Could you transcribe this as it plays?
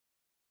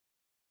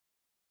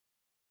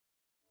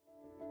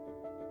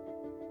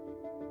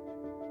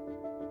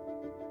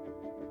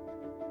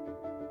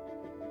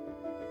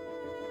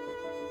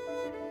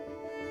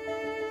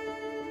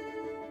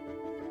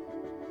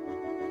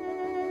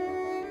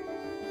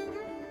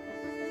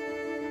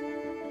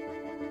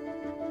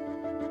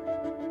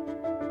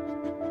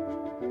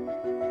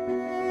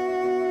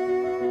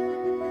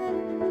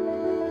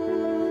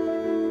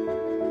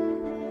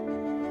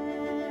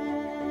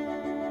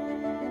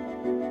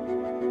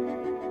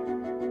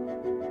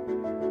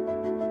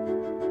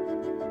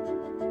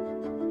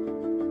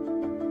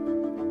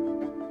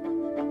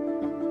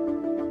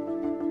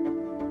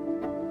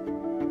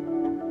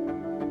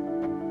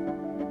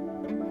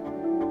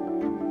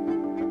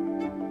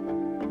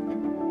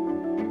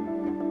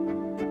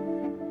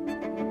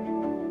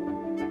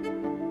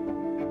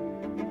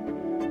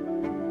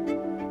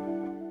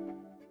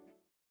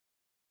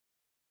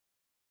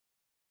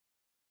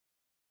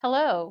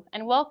Hello,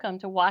 and welcome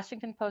to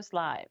Washington Post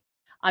Live.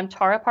 I'm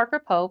Tara Parker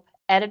Pope,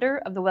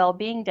 editor of the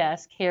Well-Being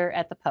Desk here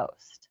at the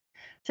Post.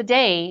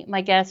 Today,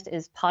 my guest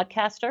is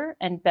podcaster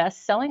and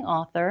best-selling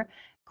author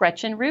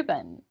Gretchen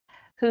Rubin,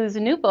 whose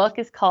new book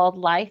is called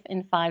Life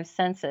in Five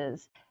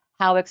Senses: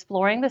 How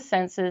Exploring the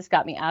Senses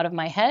Got Me Out of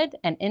My Head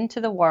and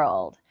Into the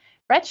World.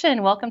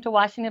 Gretchen, welcome to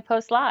Washington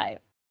Post Live.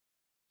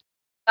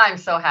 I'm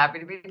so happy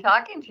to be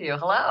talking to you.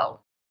 Hello.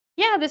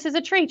 Yeah, this is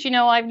a treat.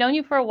 I've known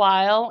you for a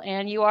while,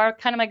 and you are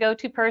kind of my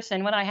go-to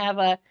person when I have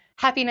a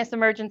happiness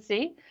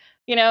emergency.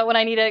 When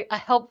I need a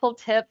helpful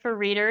tip for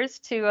readers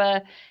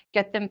to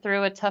get them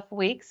through a tough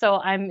week.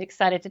 So I'm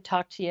excited to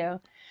talk to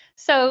you.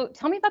 So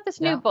tell me about this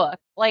new Yeah. book.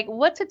 Like,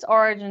 what's its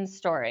origin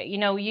story?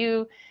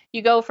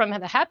 You go from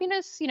the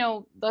happiness,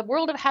 the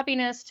world of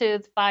happiness to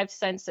the five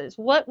senses.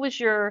 What was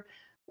your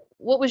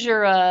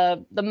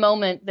the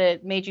moment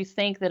that made you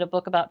think that a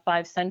book about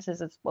five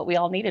senses is what we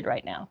all needed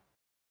right now?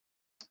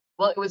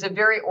 Well, it was a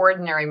very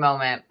ordinary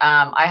moment.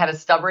 I had a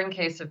stubborn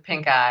case of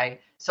pink eye.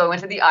 So I went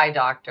to the eye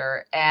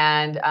doctor.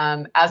 And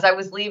as I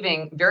was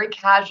leaving, very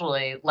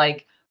casually,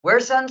 like, wear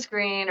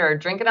sunscreen or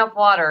drink enough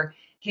water,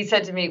 he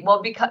said to me,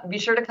 well, be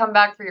sure to come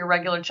back for your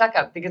regular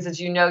checkup because, as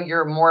you know,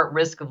 you're more at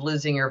risk of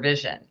losing your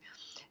vision.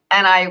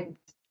 And I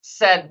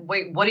said,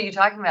 wait, what are you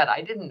talking about? I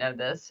didn't know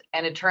this.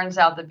 And it turns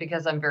out that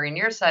because I'm very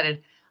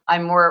nearsighted,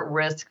 I'm more at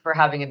risk for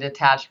having a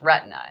detached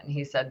retina. And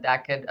he said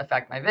that could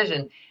affect my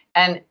vision.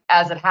 And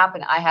as it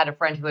happened, I had a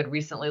friend who had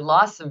recently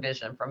lost some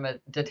vision from a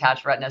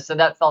detached retina. So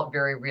that felt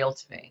very real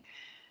to me.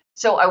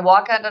 So I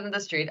walk out onto the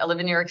street. I live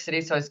in New York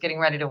City, so I was getting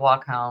ready to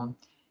walk home.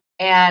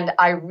 And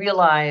I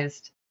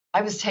realized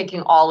I was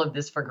taking all of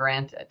this for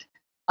granted.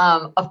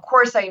 Of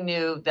course, I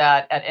knew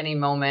that at any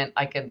moment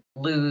I could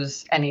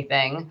lose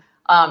anything.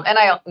 And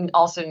I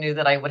also knew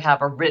that I would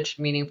have a rich,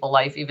 meaningful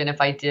life, even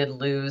if I did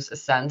lose a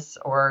sense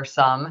or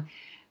some.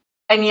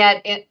 And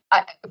yet,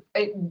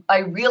 I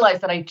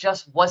realized that I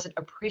just wasn't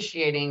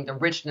appreciating the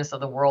richness of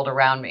the world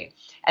around me.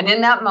 And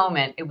in that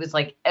moment, it was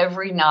like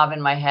every knob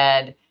in my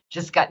head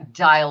just got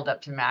dialed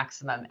up to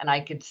maximum. And I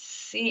could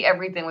see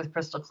everything with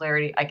crystal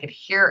clarity. I could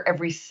hear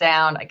every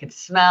sound. I could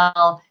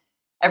smell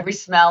every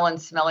smell and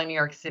smell in New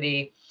York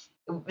City.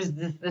 It was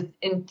this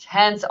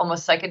intense,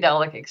 almost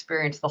psychedelic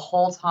experience the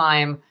whole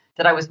time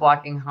that I was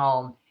walking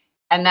home.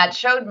 And that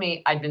showed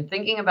me I'd been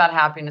thinking about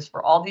happiness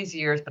for all these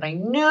years, but I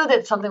knew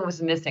that something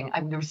was missing.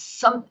 There was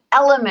some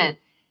element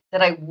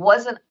that I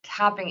wasn't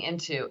tapping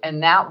into.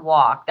 And that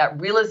walk,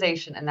 that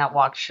realization and that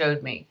walk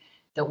showed me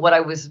that what I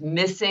was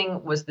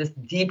missing was this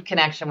deep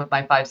connection with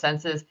my five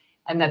senses,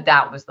 and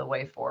that was the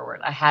way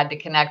forward. I had to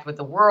connect with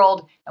the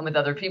world and with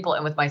other people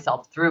and with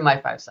myself through my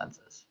five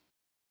senses.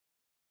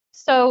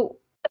 So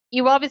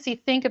you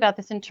obviously think about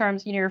this in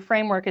terms, your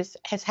framework is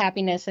has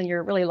happiness and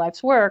your really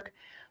life's work.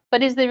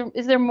 But is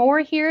there more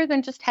here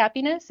than just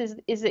happiness?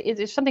 Is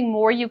there something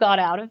more you got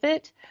out of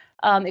it,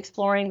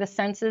 exploring the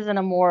senses in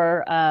a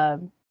more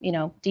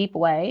deep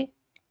way?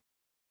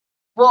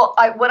 Well,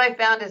 what I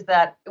found is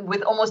that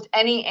with almost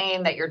any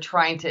aim that you're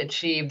trying to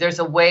achieve, there's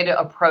a way to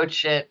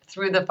approach it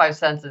through the five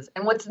senses.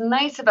 And what's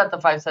nice about the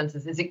five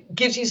senses is it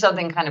gives you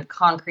something kind of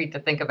concrete to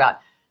think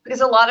about.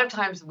 Because a lot of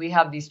times we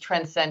have these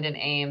transcendent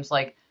aims,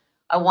 like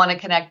I want to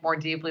connect more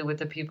deeply with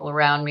the people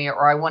around me,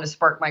 or I want to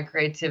spark my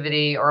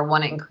creativity, or I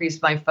want to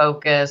increase my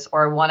focus,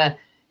 or I want to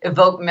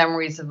evoke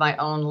memories of my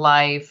own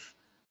life,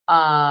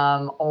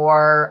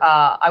 or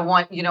I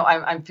want,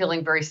 I'm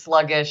feeling very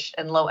sluggish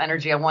and low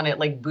energy. I want to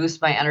like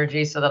boost my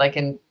energy so that I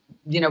can,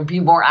 be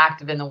more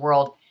active in the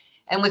world.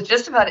 And with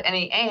just about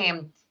any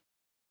aim,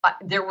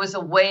 there was a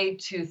way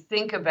to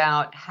think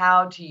about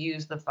how to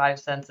use the five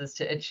senses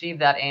to achieve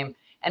that aim.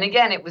 And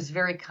again, it was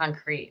very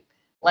concrete.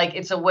 Like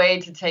it's a way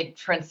to take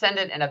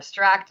transcendent and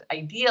abstract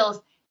ideals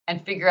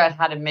and figure out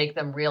how to make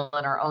them real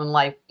in our own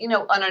life,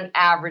 on an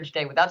average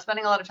day without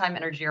spending a lot of time,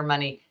 energy, or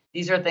money.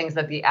 These are things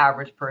that the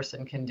average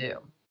person can do.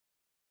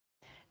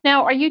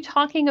 Now, are you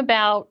talking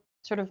about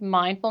sort of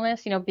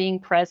mindfulness, being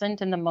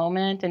present in the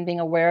moment and being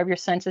aware of your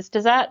senses?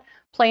 Does that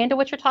play into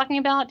what you're talking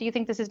about? Do you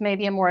think this is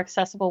maybe a more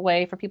accessible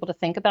way for people to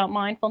think about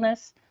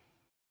mindfulness?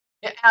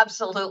 Yeah,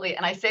 absolutely.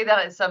 And I say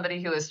that as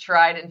somebody who has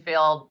tried and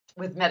failed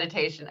with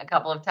meditation a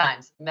couple of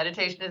times.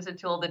 Meditation is a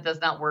tool that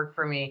does not work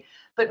for me.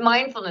 But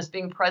mindfulness,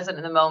 being present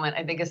in the moment,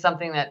 I think is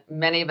something that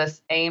many of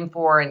us aim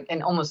for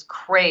and almost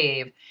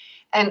crave.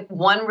 And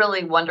one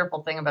really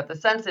wonderful thing about the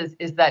senses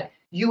is that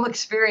you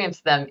experience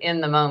them in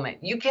the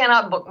moment. You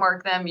cannot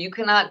bookmark them. You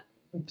cannot,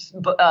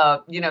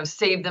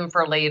 save them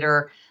for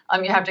later.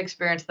 You have to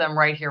experience them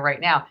right here,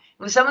 right now.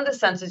 With some of the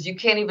senses, you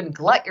can't even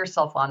glut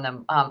yourself on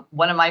them.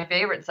 One of my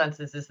favorite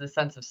senses is the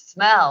sense of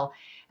smell.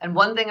 And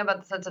one thing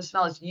about the sense of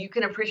smell is you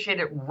can appreciate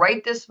it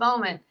right this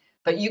moment,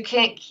 but you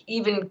can't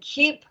even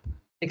keep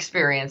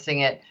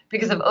experiencing it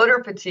because of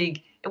odor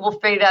fatigue. It will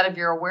fade out of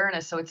your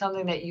awareness. So it's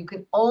something that you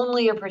can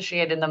only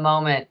appreciate in the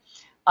moment.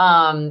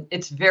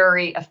 It's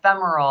very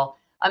ephemeral.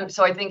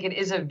 So I think it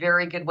is a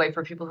very good way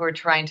for people who are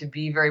trying to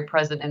be very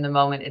present in the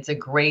moment. It's a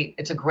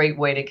great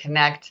way to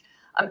connect.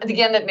 And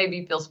again, that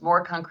maybe feels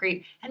more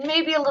concrete and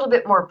maybe a little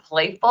bit more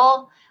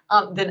playful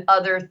than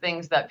other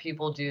things that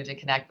people do to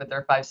connect with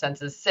their five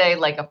senses, say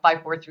like a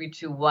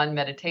 5-4-3-2-1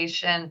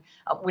 meditation,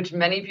 which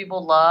many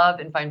people love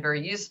and find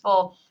very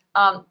useful.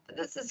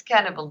 This is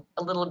kind of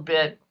a little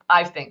bit,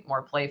 I think,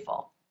 more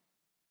playful.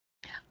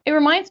 It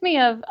reminds me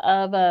of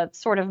a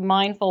sort of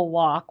mindful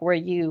walk where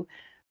you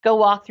go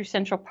walk through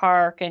Central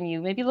Park and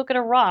you maybe look at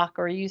a rock,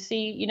 or you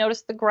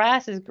notice the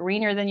grass is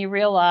greener than you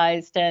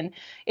realized, and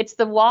it's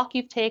the walk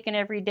you've taken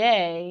every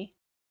day.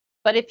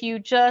 But if you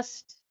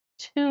just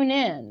tune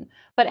in,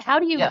 but how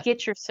do you Yes.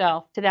 get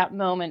yourself to that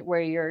moment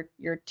where you're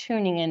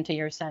tuning into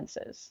your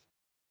senses?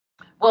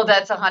 Well,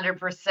 that's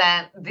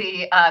 100%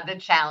 the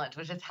challenge,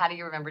 which is how do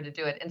you remember to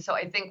do it? And so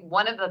I think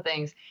one of the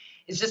things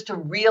is just to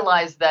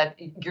realize that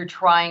you're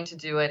trying to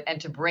do it and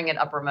to bring it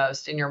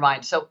uppermost in your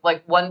mind. So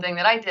like one thing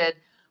that I did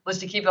was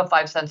to keep a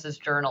five senses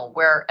journal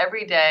where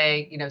every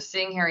day,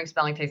 seeing, hearing,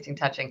 smelling, tasting,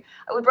 touching,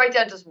 I would write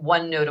down just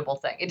one notable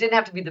thing. It didn't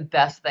have to be the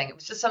best thing. It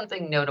was just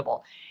something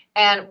notable.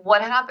 And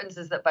what happens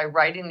is that by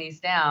writing these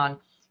down,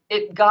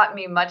 it got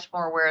me much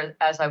more aware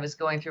as I was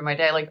going through my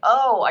day, like,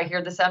 oh, I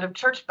hear the sound of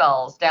church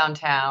bells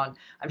downtown.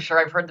 I'm sure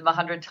I've heard them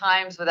 100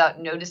 times without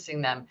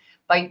noticing them.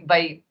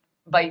 By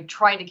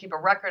trying to keep a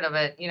record of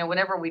it,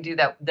 whenever we do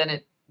that,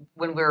 then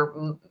when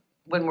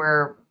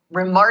we're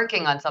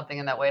remarking on something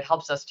in that way, it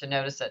helps us to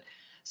notice it.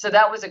 So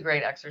that was a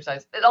great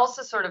exercise. It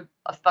also sort of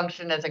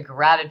functioned as a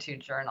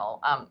gratitude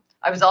journal.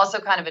 I was also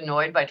kind of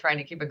annoyed by trying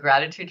to keep a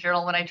gratitude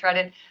journal when I tried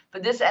it,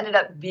 but this ended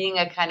up being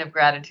a kind of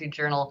gratitude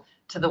journal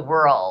to the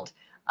world.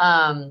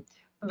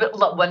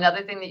 But one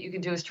other thing that you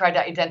can do is try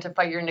to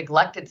identify your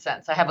neglected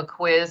sense. I have a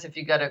quiz. If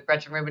you go to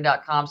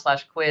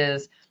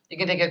gretchenrubin.com/quiz, you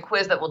can take a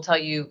quiz that will tell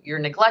you your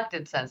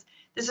neglected sense.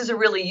 This is a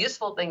really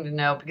useful thing to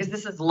know because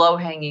this is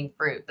low-hanging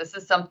fruit. This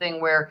is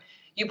something where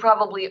you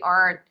probably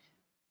aren't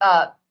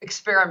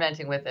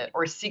experimenting with it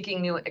or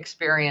seeking new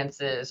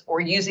experiences or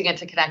using it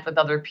to connect with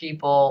other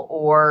people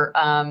or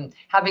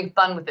having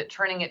fun with it,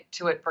 turning it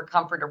to it for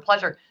comfort or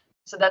pleasure.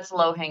 So that's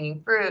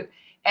low-hanging fruit.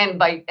 And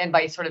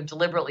by sort of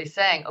deliberately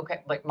saying,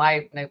 okay, like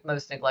my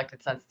most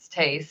neglected sense is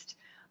taste,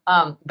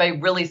 by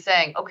really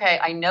saying, okay,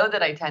 I know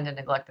that I tend to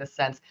neglect this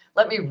sense.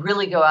 Let me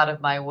really go out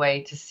of my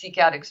way to seek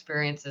out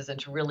experiences and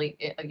to really,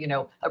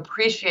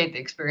 appreciate the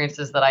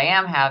experiences that I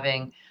am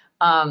having.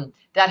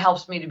 That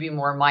helps me to be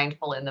more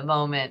mindful in the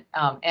moment,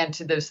 and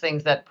to those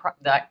things that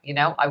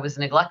I was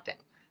neglecting.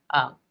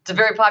 It's a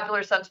very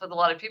popular sense with a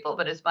lot of people,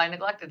 but it's my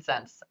neglected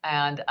sense.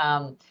 And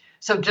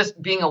so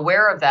just being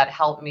aware of that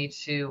helped me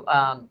to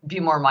be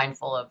more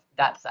mindful of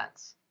that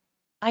sense.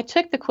 I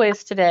took the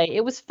quiz today.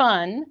 It was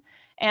fun,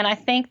 and I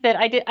think that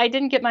I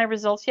didn't get my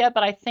results yet,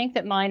 but I think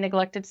that my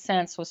neglected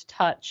sense was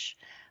touch.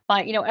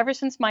 Ever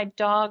since my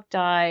dog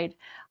died,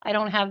 I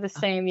don't have the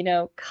same,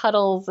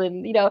 cuddles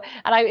and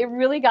it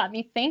really got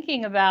me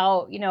thinking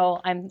about,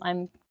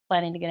 I'm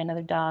planning to get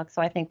another dog,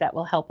 so I think that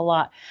will help a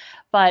lot.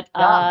 But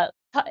Yeah.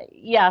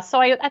 yeah,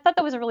 so I thought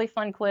that was a really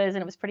fun quiz,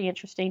 and it was pretty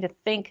interesting to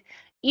think.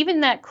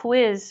 Even that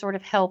quiz sort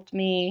of helped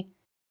me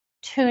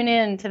tune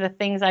in to the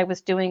things I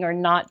was doing or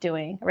not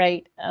doing,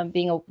 right?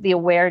 The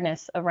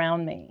awareness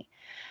around me.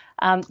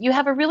 You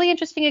have a really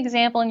interesting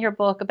example in your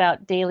book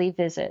about daily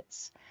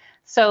visits.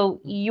 So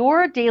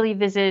your daily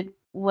visit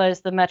was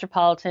the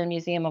Metropolitan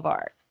Museum of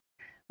Art,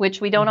 which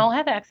we don't Mhm. all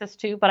have access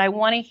to, but I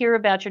want to hear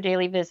about your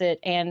daily visit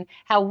and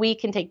how we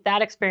can take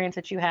that experience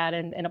that you had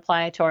and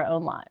apply it to our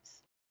own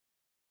lives.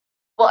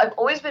 Well, I've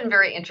always been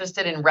very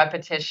interested in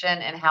repetition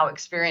and how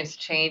experience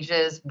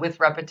changes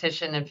with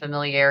repetition and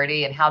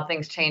familiarity and how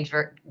things change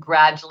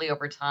gradually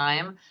over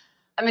time.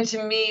 I mean,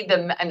 to me,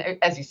 and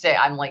as you say,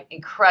 I'm like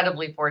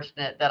incredibly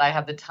fortunate that I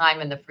have the time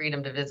and the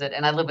freedom to visit,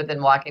 and I live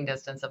within walking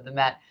distance of the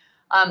Met.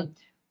 Um,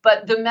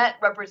 but the Met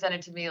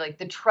represented to me like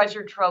the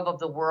treasure trove of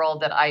the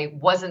world that I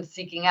wasn't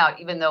seeking out,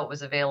 even though it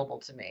was available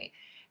to me.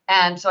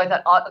 And so I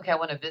thought, oh, okay, I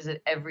want to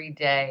visit every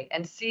day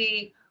and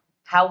see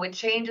how it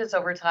changes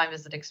over time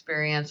as an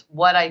experience,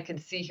 what I can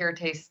see, hear,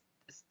 taste,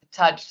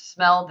 touch,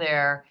 smell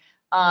there,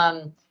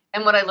 and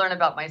what I learn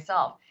about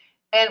myself.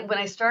 And when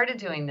I started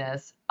doing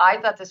this, I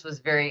thought this was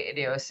very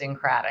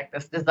idiosyncratic,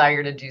 this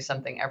desire to do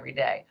something every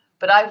day.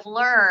 But I've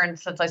learned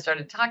since I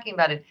started talking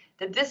about it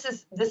that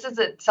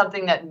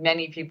something that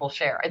many people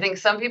share. I think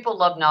some people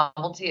love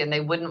novelty and they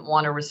wouldn't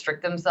want to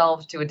restrict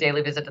themselves to a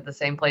daily visit to the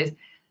same place.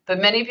 But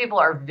many people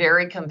are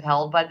very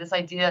compelled by this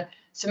idea.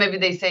 So maybe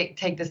they say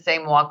take the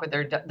same walk with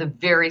the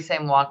very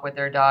same walk with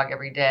their dog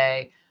every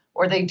day,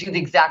 or they do the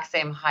exact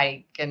same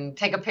hike and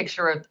take a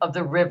picture of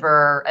the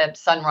river at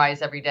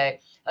sunrise every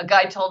day. A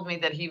guy told me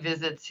that he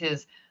visits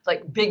his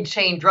like big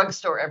chain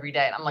drugstore every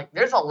day. And I'm like,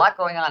 there's a lot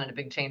going on in a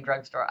big chain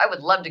drugstore. I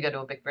would love to go to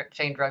a big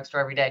chain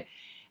drugstore every day.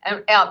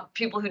 And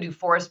people who do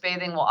forest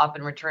bathing will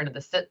often return to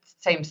the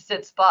same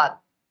sit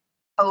spot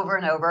over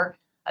and over.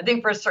 I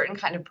think for a certain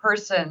kind of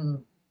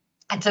person,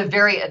 it's a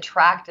very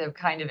attractive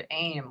kind of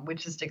aim,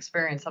 which is to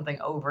experience something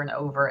over and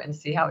over and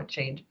see how it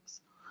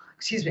changes.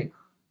 Excuse me.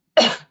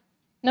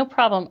 No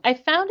problem. I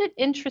found it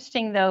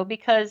interesting though,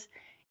 because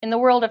in the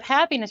world of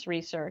happiness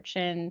research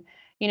and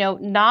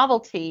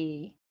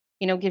novelty,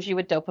 gives you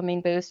a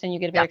dopamine boost and you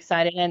get very Yeah.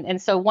 excited.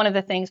 And so one of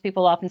the things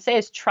people often say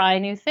is try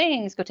new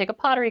things, go take a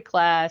pottery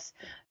class,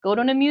 go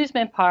to an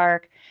amusement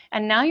park.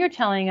 And now you're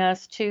telling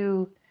us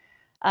to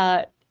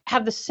uh,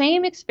 have the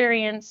same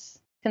experience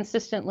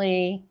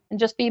consistently and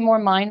just be more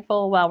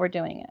mindful while we're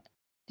doing it.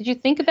 Did you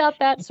think about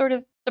that sort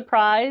of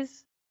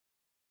surprise?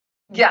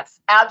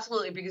 Yes,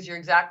 absolutely, because you're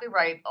exactly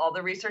right. All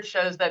the research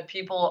shows that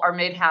people are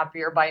made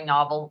happier by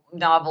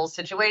novel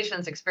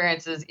situations,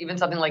 experiences, even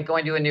something like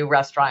going to a new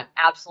restaurant.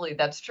 Absolutely,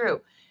 that's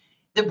true.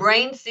 The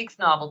brain seeks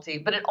novelty,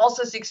 but it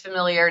also seeks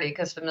familiarity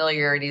because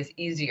familiarity is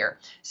easier.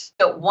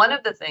 So one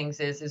of the things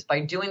is by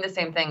doing the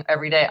same thing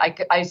every day,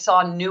 I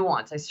saw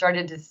nuance. I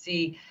started to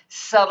see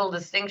subtle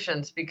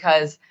distinctions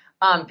because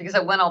I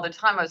went all the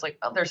time. I was like,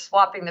 oh, they're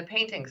swapping the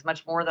paintings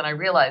much more than I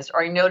realized.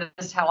 Or I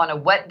noticed how on a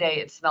wet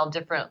day it smelled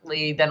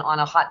differently than on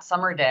a hot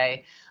summer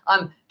day.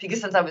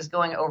 Because since I was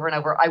going over and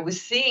over, I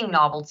was seeing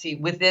novelty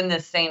within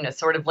this sameness,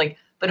 sort of like,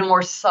 but a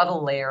more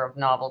subtle layer of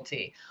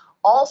novelty.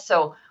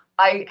 Also,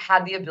 I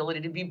had the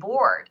ability to be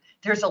bored.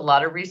 There's a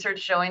lot of research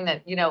showing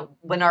that,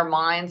 when our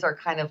minds are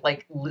kind of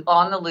like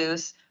on the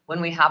loose,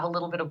 when we have a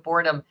little bit of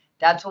boredom,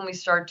 that's when we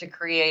start to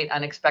create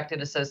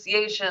unexpected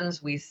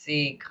associations. We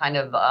see kind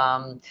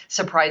of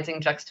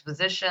surprising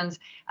juxtapositions.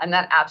 And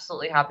that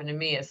absolutely happened to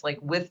me. It's like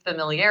with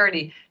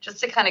familiarity, just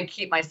to kind of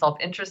keep myself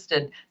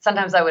interested.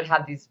 Sometimes I would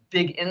have these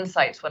big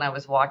insights when I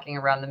was walking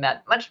around the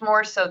Met, much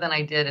more so than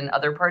I did in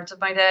other parts of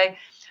my day.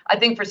 I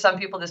think for some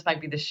people, this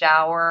might be the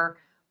shower,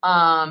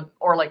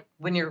 or like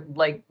when you're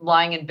like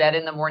lying in bed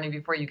in the morning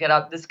before you get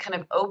up, this kind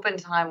of open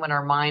time when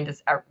our mind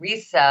is at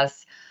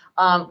recess,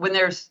 when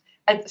there's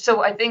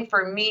so I think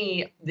for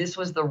me, this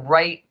was the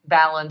right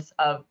balance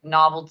of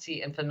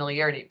novelty and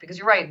familiarity, because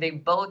you're right, they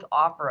both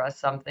offer us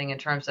something in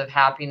terms of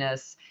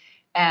happiness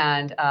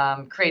and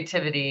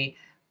creativity,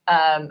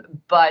 um,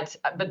 but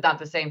not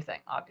the same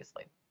thing,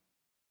 obviously.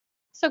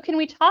 So can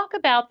we talk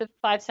about the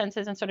five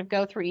senses and sort of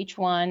go through each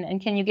one?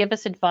 And can you give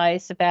us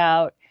advice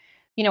about,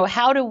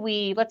 how do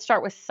we, let's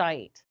start with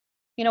sight.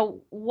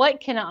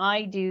 What can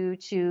I do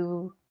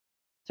to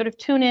sort of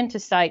tune into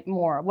sight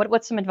more?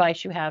 What's some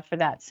advice you have for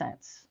that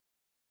sense?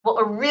 Well,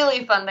 a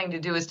really fun thing to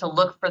do is to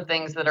look for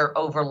things that are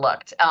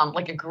overlooked.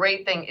 Like a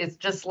great thing is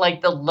just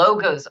like the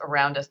logos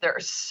around us. There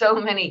are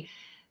so many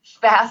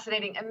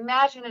fascinating,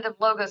 imaginative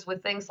logos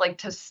with things like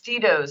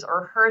Tostitos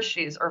or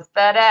Hershey's or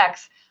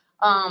FedEx,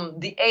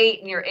 the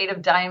eight and your eight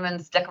of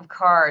diamonds deck of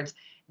cards.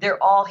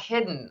 They're all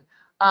hidden.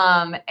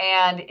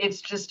 And it's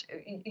just,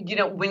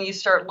 when you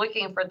start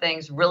looking for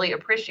things, really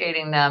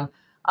appreciating them.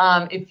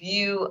 If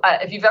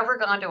you've ever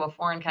gone to a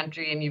foreign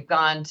country and you've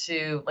gone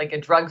to like a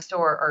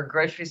drugstore or a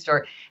grocery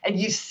store and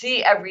you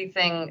see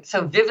everything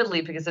so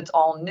vividly because it's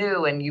all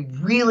new and you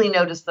really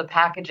notice the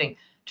packaging,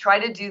 try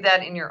to do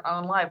that in your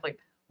own life. Like,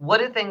 what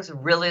do things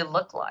really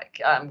look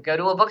like? Go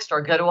to a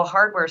bookstore, go to a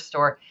hardware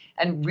store,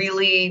 and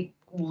really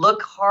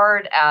look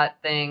hard at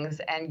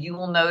things, and you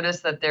will notice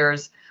that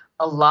there's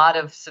a lot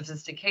of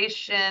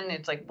sophistication.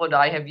 It's like, would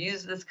I have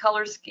used this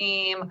color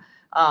scheme?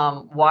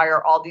 Why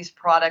are all these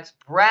products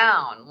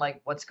brown?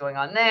 Like, what's going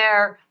on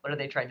there? What are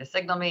they trying to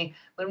signal me?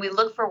 When we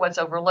look for what's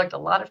overlooked, a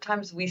lot of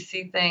times we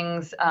see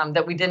things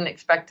that we didn't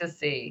expect to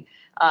see,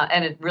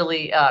 and it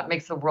really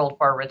makes the world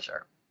far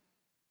richer.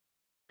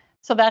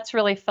 So that's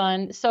really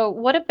fun. So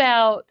what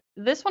about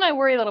this one? I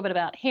worry a little bit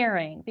about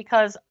hearing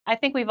because I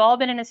think we've all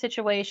been in a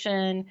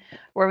situation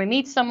where we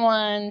meet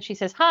someone, she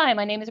says, "Hi,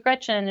 my name is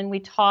Gretchen," and we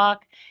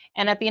talk,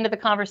 and at the end of the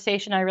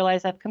conversation, I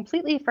realize I've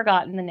completely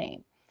forgotten the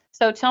name.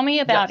 So tell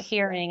me about Yes.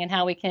 hearing and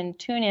how we can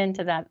tune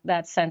into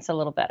that sense a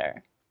little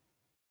better.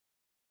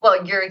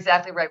 Well, you're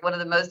exactly right. One of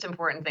the most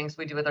important things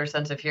we do with our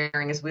sense of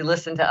hearing is we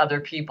listen to other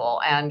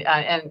people and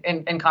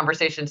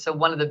conversation. So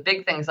one of the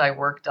big things I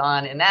worked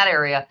on in that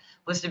area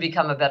was to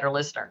become a better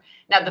listener.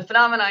 Now, the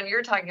phenomenon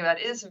you're talking about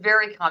is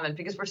very common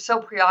because we're so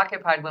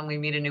preoccupied when we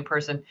meet a new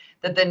person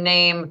that the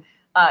name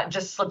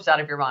just slips out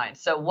of your mind.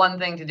 So one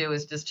thing to do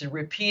is just to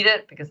repeat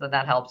it, because then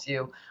that helps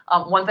you.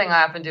 One thing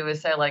I often do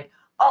is say like,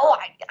 "Oh,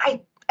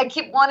 I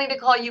keep wanting to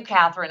call you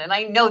Catherine, and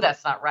I know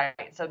that's not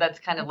right." So that's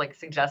kind of like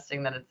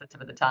suggesting that it's the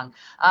tip of the tongue.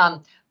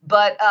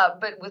 But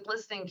with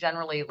listening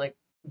generally, like,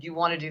 you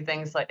want to do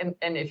things like,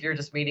 and if you're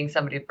just meeting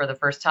somebody for the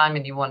first time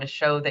and you want to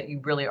show that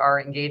you really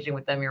are engaging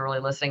with them, you're really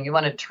listening. You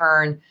want to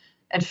turn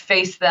and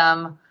face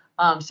them,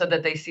 so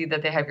that they see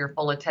that they have your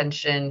full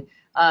attention.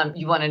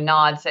 You want to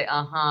nod, say,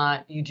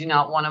 uh-huh. You do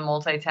not want to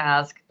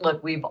multitask.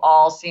 Look, we've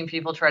all seen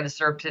people try to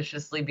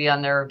surreptitiously be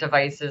on their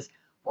devices.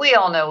 We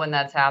all know when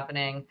that's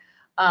happening.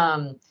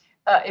 Um,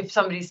 if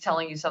somebody's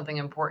telling you something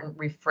important,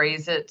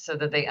 rephrase it so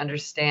that they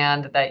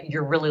understand that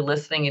you're really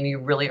listening and you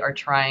really are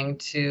trying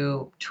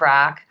to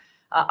track.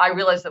 I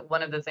realized that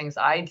one of the things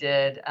I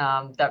did,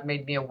 that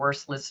made me a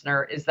worse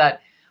listener is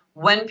that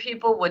when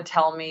people would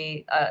tell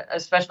me,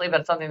 especially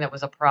about something that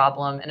was a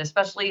problem, and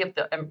especially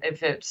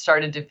if it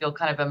started to feel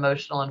kind of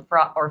emotional and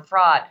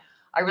fraught,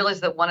 I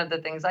realized that one of the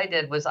things I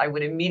did was I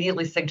would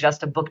immediately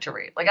suggest a book to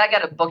read. Like, I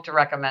got a book to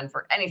recommend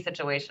for any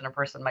situation a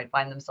person might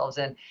find themselves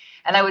in.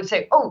 And I would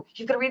say, "Oh,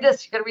 you've got to read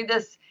this. You've got to read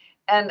this."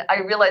 And I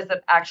realized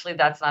that actually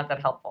that's not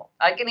that helpful.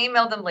 I can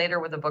email them later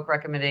with a book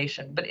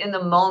recommendation, but in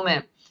the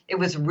moment, it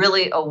was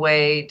really a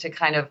way to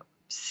kind of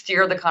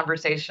steer the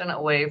conversation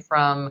away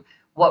from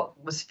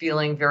what was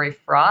feeling very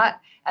fraught.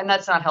 And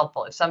that's not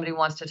helpful. If somebody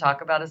wants to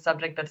talk about a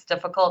subject that's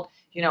difficult,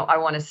 I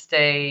want to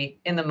stay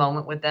in the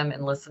moment with them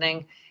and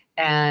listening.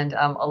 And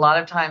a lot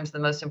of times, the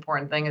most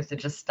important thing is to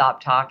just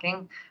stop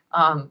talking,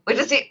 which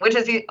is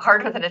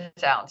harder than it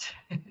sounds.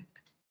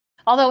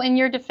 Although in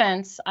your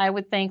defense, I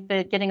would think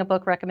that getting a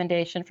book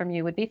recommendation from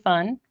you would be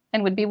fun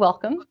and would be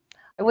welcome.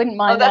 I wouldn't Oh,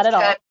 mind that that's at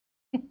all.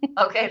 good.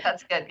 Okay,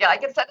 that's good. Yeah, I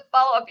can send a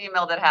follow-up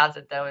email that has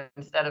it though,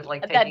 instead of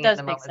like That taking it in does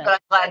the make moment. sense. But I'm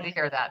glad to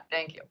hear that.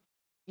 Thank you.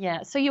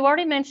 Yeah. So you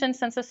already mentioned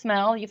sense of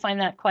smell. You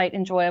find that quite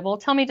enjoyable.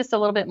 Tell me just a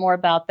little bit more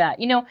about that.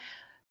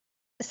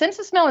 Sense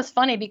of smell is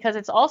funny because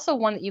it's also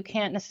one that you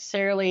can't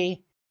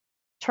necessarily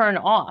turn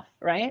off,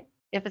 right?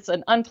 If it's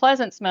an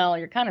unpleasant smell,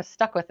 you're kind of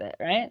stuck with it,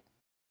 right?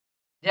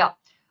 Yeah.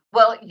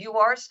 Well, you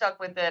are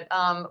stuck with it.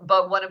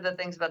 But one of the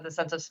things about the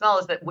sense of smell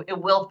is that it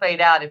will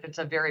fade out if it's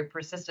a very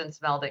persistent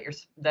smell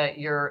that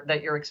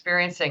you're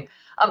experiencing.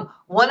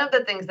 One of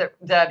the things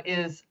that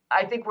is,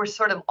 I think we're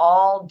sort of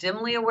all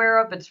dimly aware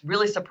of, but it's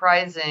really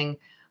surprising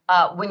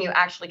when you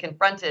actually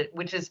confront it,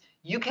 which is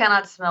you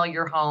cannot smell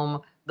your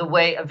home the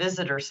way a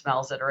visitor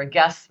smells it or a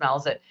guest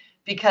smells it.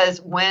 Because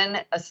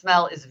when a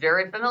smell is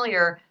very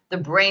familiar, the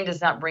brain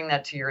does not bring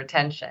that to your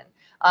attention.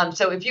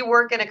 So if you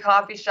work in a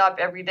coffee shop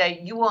every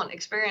day, you won't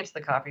experience the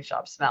coffee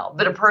shop smell.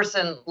 But a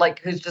person like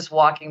who's just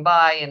walking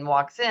by and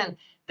walks in,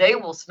 they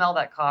will smell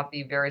that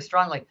coffee very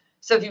strongly.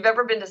 So if you've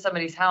ever been to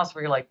somebody's house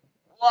where you're like,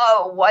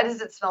 whoa, why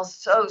does it smell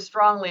so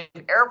strongly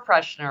of air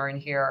freshener in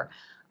here?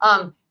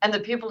 And the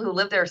people who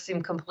live there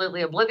seem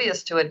completely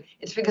oblivious to it.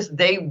 It's because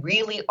they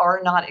really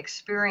are not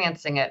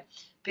experiencing it,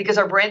 because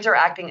our brains are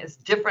acting as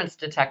difference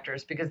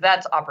detectors, because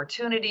that's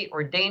opportunity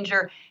or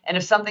danger. And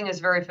if something is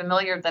very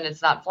familiar, then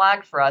it's not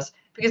flagged for us,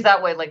 because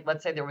that way, like,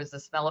 let's say there was the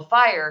smell of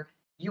fire,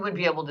 you would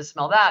be able to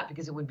smell that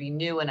because it would be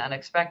new and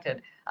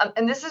unexpected.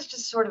 And this is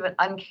just sort of an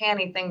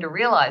uncanny thing to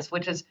realize,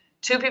 which is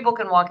two people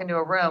can walk into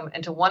a room,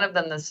 and to one of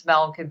them, the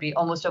smell could be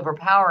almost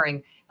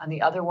overpowering, and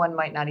the other one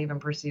might not even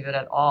perceive it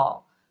at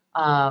all.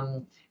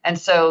 And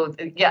so,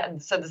 yeah,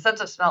 so the sense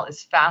of smell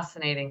is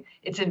fascinating.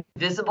 It's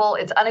invisible,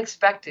 it's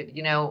unexpected.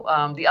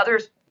 The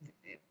others,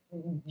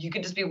 you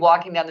could just be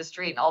walking down the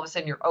street and all of a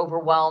sudden you're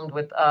overwhelmed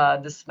with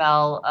the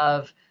smell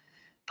of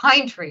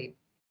pine tree,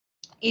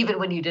 even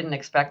when you didn't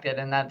expect it.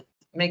 And that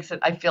makes it,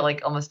 I feel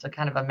like, almost a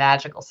kind of a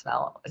magical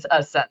smell,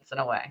 a sense in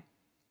a way.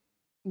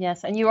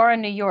 Yes. And you are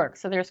in New York,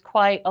 so there's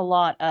quite a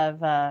lot of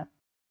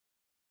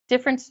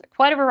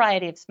quite a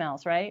variety of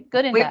smells, right?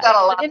 Good and We've bad. got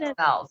a But lot of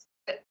smells.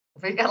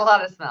 We've got a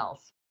lot of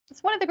smells.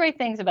 it's one of the great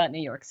things about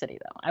New York City,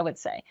 though, I would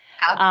say.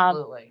 Um,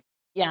 Absolutely.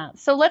 yeah.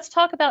 So let's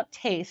talk about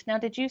taste. Now,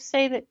 did you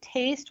say that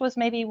taste was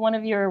maybe one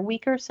of your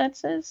weaker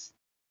senses?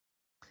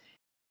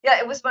 Yeah,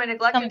 it was my Tell me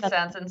neglected about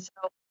sense, and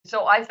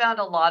so I found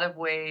a lot of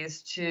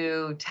ways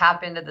to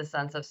tap into the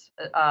sense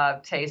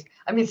of taste.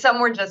 I mean,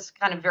 some were just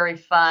kind of very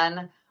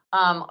fun.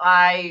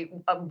 I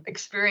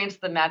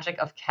experienced the magic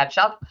of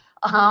ketchup.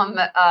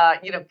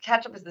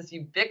 Ketchup is this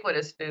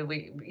ubiquitous food.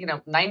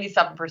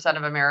 97%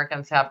 of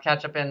Americans have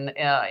ketchup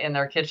in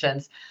their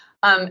kitchens,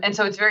 and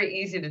so it's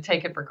very easy to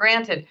take it for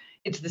granted.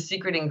 It's the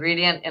secret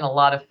ingredient in a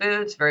lot of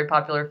foods, very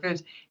popular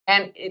foods.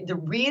 And the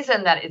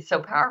reason that it's so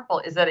powerful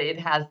is that it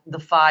has the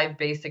five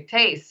basic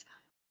tastes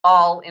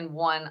all in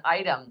one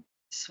item: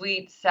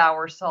 sweet,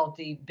 sour,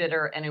 salty,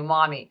 bitter, and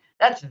umami.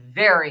 That's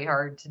very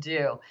hard to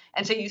do.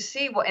 And so you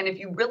see, and if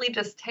you really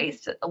just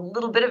taste a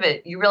little bit of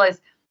it, you realize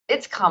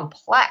it's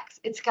complex.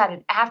 It's got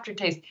an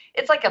aftertaste.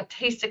 It's like a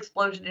taste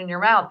explosion in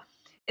your mouth.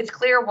 It's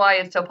clear why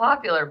it's so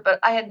popular, but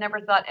I had never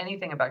thought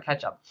anything about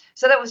ketchup.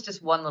 So that was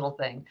just one little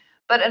thing.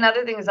 But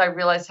another thing is I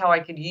realized how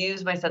I could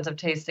use my sense of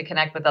taste to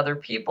connect with other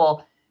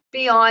people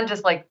beyond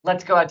just like,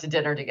 let's go out to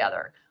dinner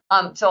together.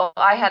 So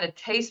I had a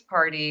taste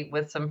party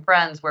with some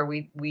friends where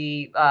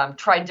we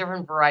tried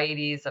different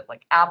varieties of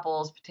like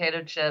apples,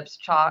 potato chips,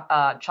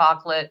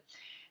 chocolate,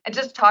 and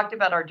just talked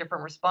about our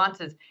different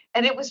responses.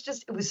 And it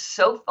was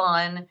so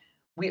fun.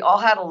 We all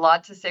had a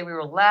lot to say. We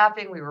were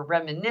laughing, we were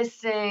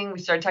reminiscing. We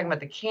started talking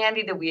about the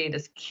candy that we ate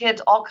as kids,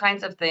 all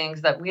kinds of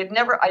things that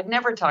I'd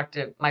never talked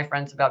to my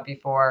friends about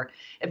before.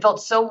 It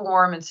felt so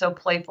warm and so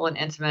playful and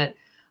intimate.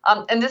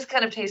 And this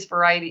kind of taste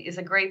variety is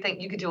a great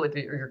thing. You could do it with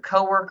your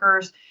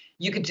coworkers.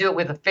 You could do it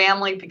with a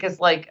family,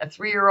 because like a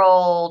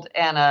 3-year-old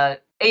and a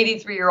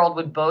 83-year-old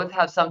would both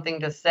have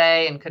something to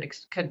say and could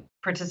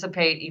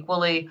participate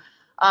equally.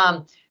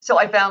 So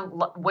I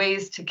found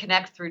ways to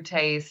connect through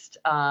taste,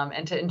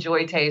 and to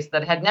enjoy taste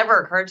that had never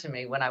occurred to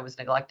me when I was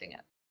neglecting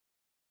it.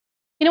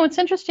 It's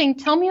interesting.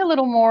 Tell me a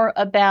little more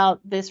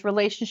about this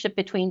relationship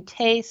between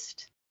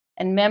taste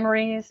and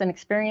memories and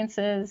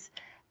experiences.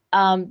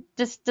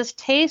 Does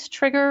taste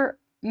trigger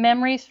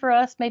memories for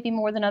us, maybe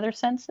more than other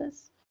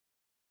senses?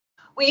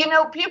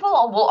 Well, people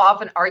will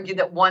often argue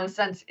that one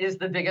sense is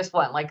the biggest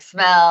one, like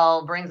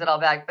smell brings it all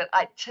back. But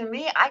to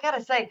me, I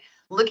gotta say,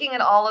 looking at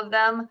all of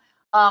them,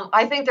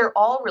 I think they're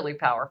all really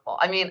powerful.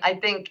 I mean, I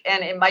think,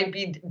 and it might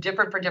be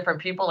different for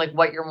different people, like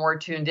what you're more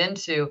tuned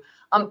into.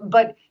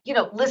 But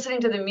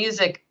listening to the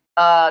music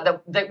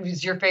that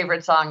was your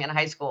favorite song in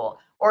high school,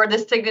 or the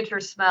signature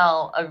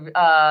smell of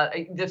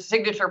the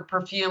signature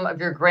perfume of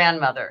your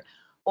grandmother,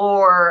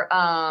 or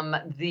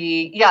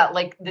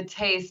like the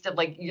taste of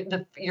like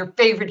your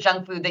favorite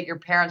junk food that your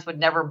parents would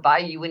never buy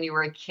you when you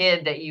were a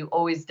kid that you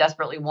always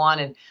desperately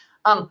wanted.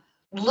 Um,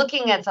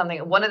 Looking at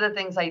something, one of the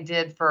things I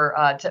did for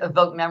to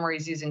evoke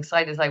memories using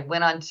sight is I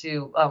went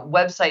onto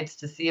websites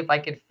to see if I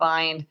could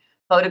find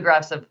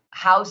photographs of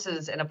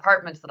houses and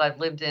apartments that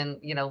I've lived in,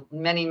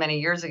 many, many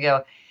years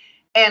ago.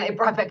 And it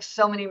brought back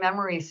so many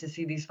memories to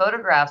see these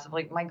photographs of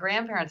like my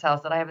grandparents'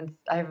 house that I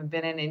haven't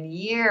been in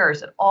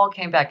years. It all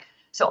came back.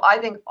 So I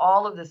think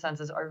all of the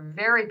senses are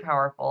very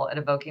powerful at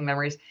evoking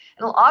memories.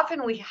 And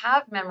often we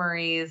have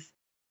memories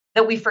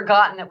that we've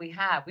forgotten that we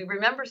have. We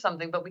remember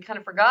something, but we kind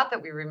of forgot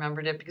that we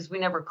remembered it because we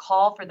never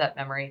call for that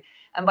memory.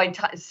 And by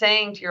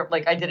saying to your,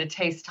 like, I did a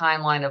taste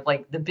timeline of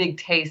like the big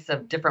tastes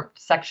of different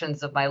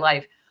sections of my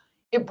life,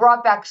 it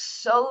brought back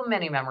so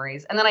many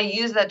memories. And then I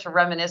used that to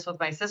reminisce with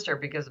my sister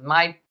because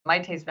my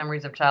taste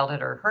memories of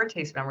childhood are her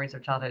taste memories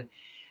of childhood.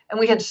 And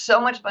we had so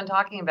much fun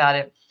talking about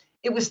it.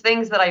 It was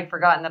things that I'd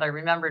forgotten that I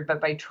remembered,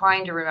 but by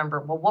trying to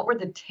remember, well, what were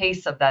the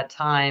tastes of that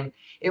time?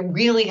 It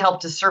really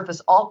helped to surface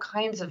all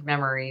kinds of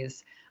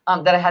memories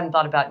that I hadn't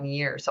thought about in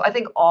years. So I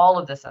think all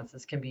of the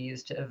senses can be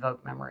used to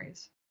evoke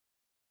memories.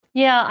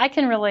 Yeah, I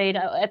can relate.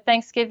 At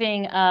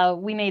Thanksgiving,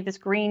 we made this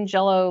green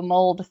Jello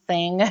mold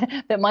thing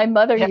that my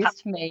mother Yeah. used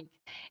to make.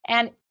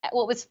 And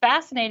what was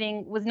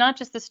fascinating was not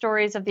just the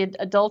stories of the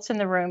adults in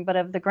the room, but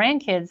of the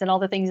grandkids and all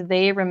the things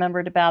they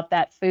remembered about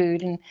that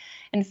food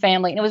and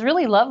family. And it was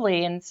really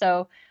lovely. And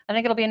so I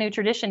think it'll be a new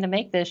tradition to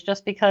make this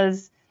just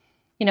because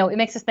it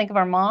makes us think of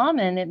our mom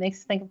and it makes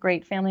us think of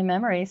great family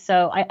memories.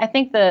 So I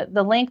think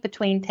the link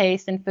between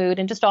taste and food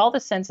and just all the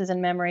senses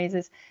and memories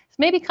is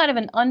maybe kind of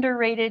an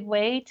underrated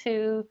way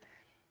to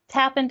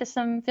tap into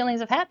some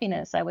feelings of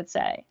happiness, I would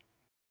say.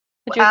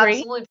 Would you agree?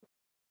 Absolutely.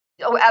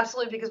 Oh,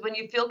 absolutely, because when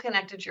you feel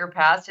connected to your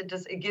past,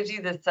 it gives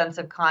you this sense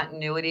of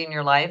continuity in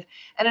your life,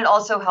 and it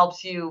also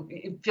helps you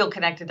feel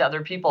connected to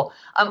other people.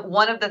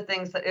 One of the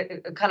things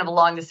that kind of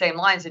along the same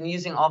lines and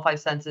using all five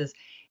senses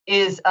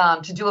is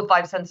to do a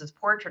five senses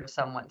portrait of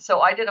someone.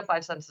 So I did a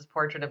five senses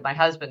portrait of my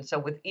husband. So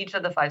with each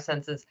of the five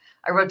senses,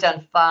 I wrote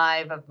down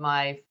five of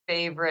my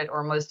favorite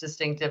or most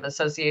distinctive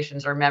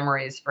associations or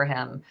memories for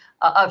him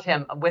of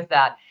him with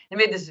that, and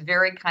made this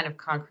very kind of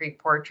concrete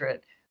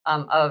portrait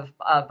of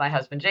my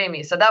husband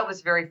Jamie. So that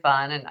was very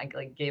fun, and I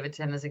like gave it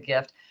to him as a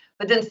gift.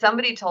 But then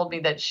somebody told me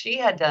that she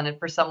had done it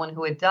for someone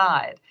who had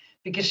died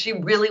because she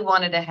really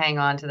wanted to hang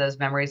on to those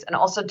memories and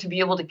also to be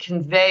able to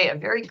convey a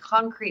very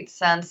concrete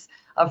sense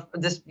of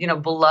this,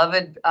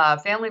 beloved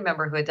family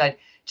member who had died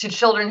to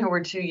children who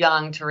were too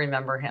young to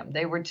remember him.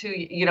 They were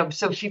too,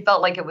 so she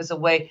felt like it was a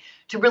way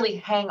to really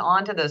hang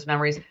on to those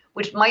memories,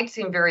 which might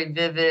seem very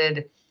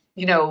vivid,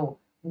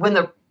 when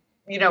the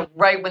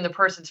right when the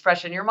person's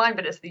fresh in your mind.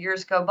 But as the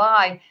years go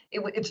by,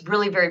 it's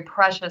really very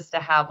precious to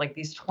have like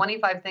these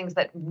 25 things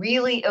that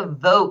really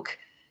evoke,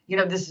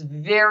 this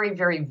very,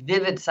 very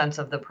vivid sense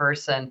of the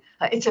person.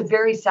 It's a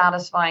very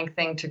satisfying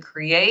thing to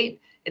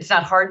create. It's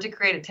not hard to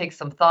create. It takes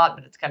some thought,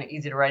 but it's kind of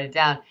easy to write it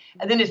down.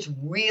 And then it's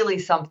really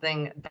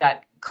something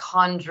that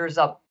conjures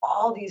up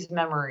all these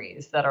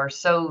memories that are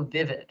so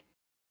vivid.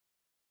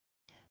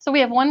 So we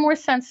have one more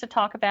sense to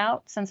talk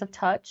about, sense of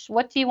touch.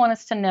 What do you want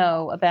us to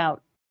know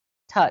about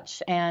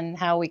touch and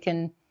how we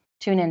can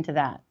tune into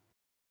that?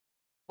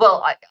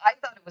 Well, I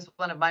thought it was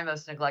one of my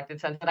most neglected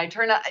senses, and it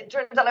turns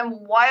out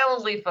I'm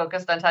wildly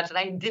focused on touch, and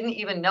I didn't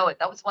even know it.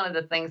 That was one of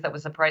the things that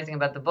was surprising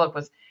about the book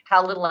was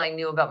how little I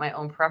knew about my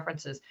own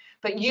preferences.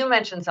 But you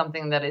mentioned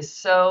something that is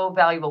so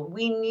valuable.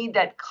 We need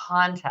that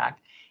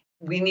contact.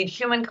 We need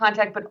human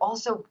contact, but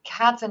also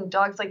cats and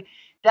dogs. Like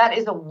that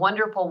is a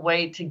wonderful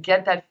way to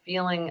get that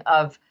feeling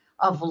of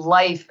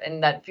life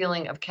and that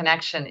feeling of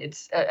connection.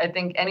 I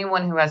think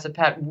anyone who has a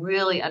pet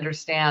really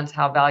understands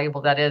how valuable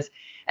that is.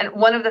 And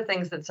one of the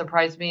things that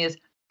surprised me is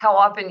how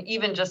often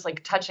even just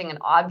like touching an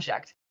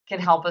object can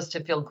help us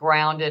to feel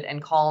grounded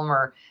and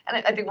calmer.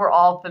 And I think we're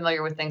all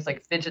familiar with things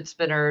like fidget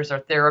spinners or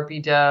therapy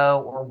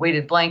dough or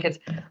weighted blankets.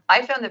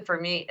 I found that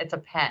for me, it's a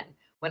pen.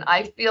 When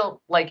I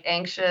feel like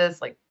anxious,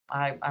 like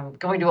I'm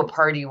going to a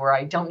party where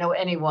I don't know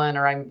anyone,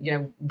 or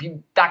I'm,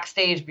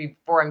 backstage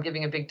before I'm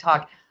giving a big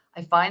talk,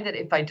 I find that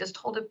if I just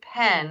hold a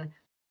pen,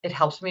 it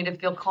helps me to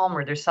feel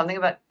calmer. There's something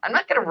about, I'm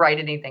not going to write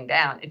anything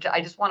down.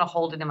 I just want to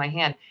hold it in my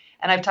hand.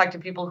 And I've talked to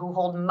people who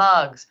hold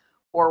mugs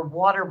or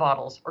water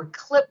bottles or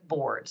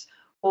clipboards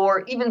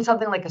or even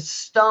something like a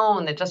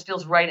stone that just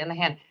feels right in the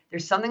hand.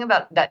 There's something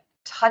about that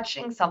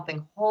touching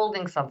something,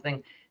 holding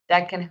something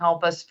that can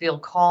help us feel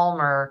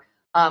calmer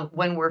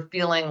when we're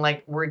feeling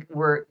like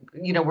we're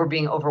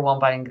being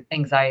overwhelmed by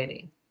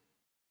anxiety.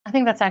 I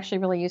think that's actually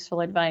really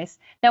useful advice.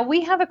 Now,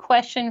 we have a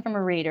question from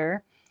a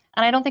reader,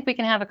 and I don't think we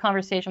can have a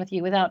conversation with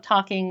you without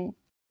talking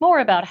more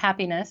about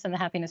happiness and the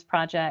Happiness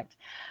Project.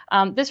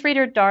 This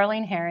reader,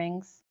 Darlene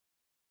Herrings,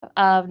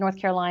 of North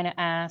Carolina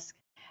asks,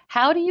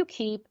 how do you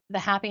keep the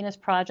Happiness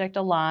Project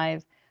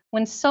alive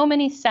when so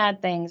many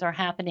sad things are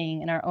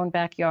happening in our own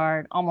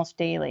backyard almost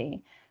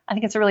daily? I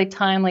think it's a really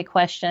timely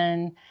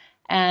question.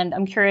 And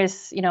I'm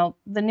curious,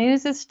 the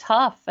news is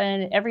tough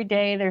and every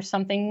day there's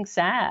something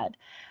sad.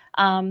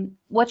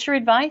 What's your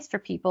advice for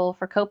people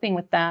for coping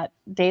with that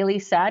daily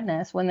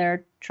sadness when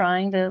they're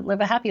trying to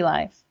live a happy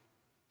life?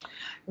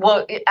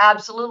 Well,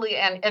 absolutely,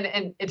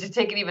 and to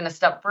take it even a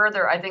step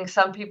further, I think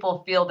some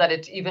people feel that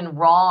it's even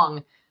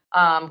wrong,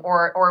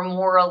 or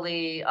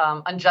morally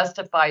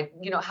unjustified.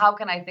 How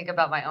can I think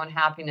about my own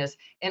happiness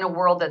in a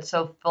world that's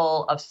so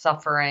full of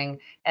suffering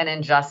and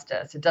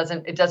injustice? It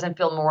doesn't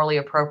feel morally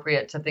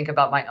appropriate to think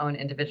about my own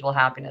individual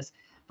happiness.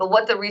 But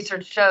what the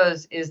research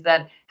shows is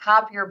that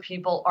happier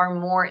people are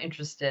more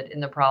interested in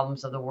the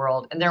problems of the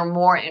world, and they're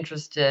more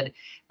interested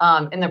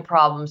in the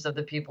problems of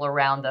the people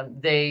around them.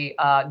 They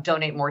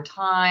donate more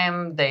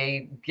time,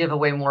 they give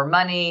away more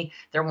money,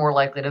 they're more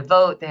likely to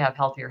vote, they have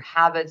healthier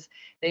habits,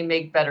 they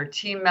make better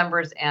team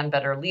members and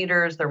better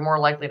leaders. They're more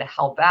likely to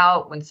help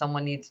out when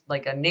someone needs,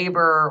 like a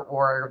neighbor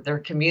or their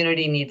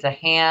community needs a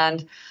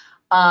hand.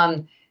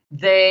 Um,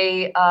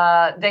 they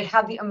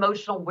have the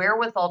emotional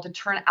wherewithal to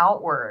turn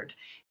outward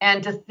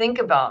and to think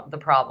about the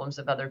problems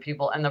of other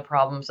people and the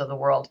problems of the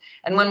world.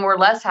 And when we're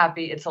less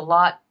happy, it's a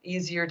lot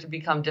easier to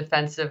become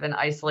defensive and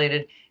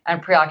isolated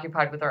and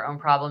preoccupied with our own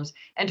problems,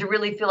 and to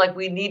really feel like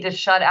we need to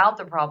shut out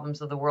the problems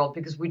of the world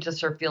because we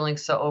just are feeling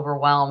so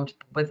overwhelmed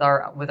with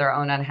our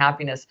own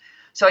unhappiness.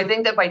 So I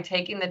think that by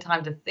taking the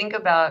time to think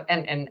about,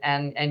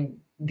 and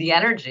the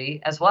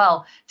energy as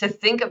well to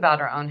think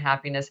about our own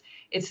happiness,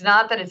 it's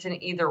not that it's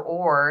an either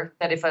or,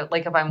 that if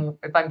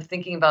I'm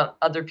thinking about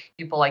other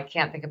people, I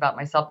can't think about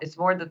myself. It's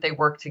more that they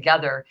work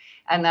together,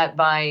 and that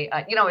by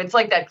it's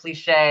like that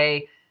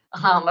cliche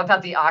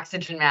about the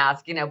oxygen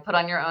mask. Put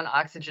on your own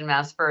oxygen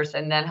mask first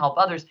and then help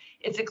others.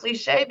 It's a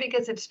cliche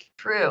because it's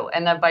true,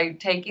 and that by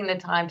taking the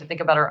time to think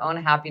about our own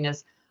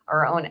happiness,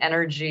 our own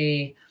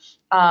energy,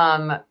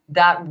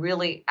 that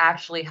really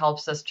actually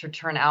helps us to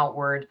turn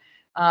outward,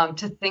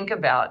 to think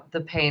about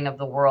the pain of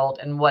the world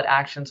and what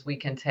actions we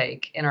can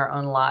take in our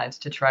own lives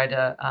to try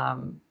to,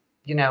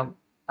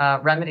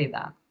 remedy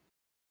that.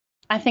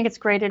 I think it's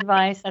great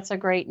advice. That's a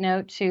great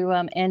note to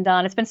end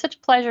on. It's been such a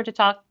pleasure to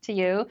talk to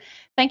you.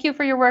 Thank you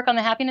for your work on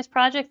the Happiness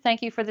Project.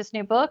 Thank you for this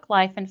new book,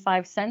 Life in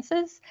Five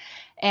Senses.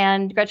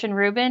 And Gretchen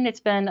Rubin, it's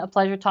been a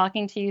pleasure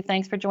talking to you.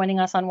 Thanks for joining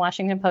us on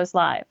Washington Post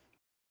Live.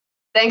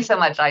 Thanks so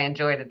much. I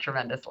enjoyed it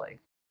tremendously.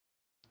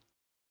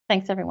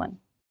 Thanks, everyone.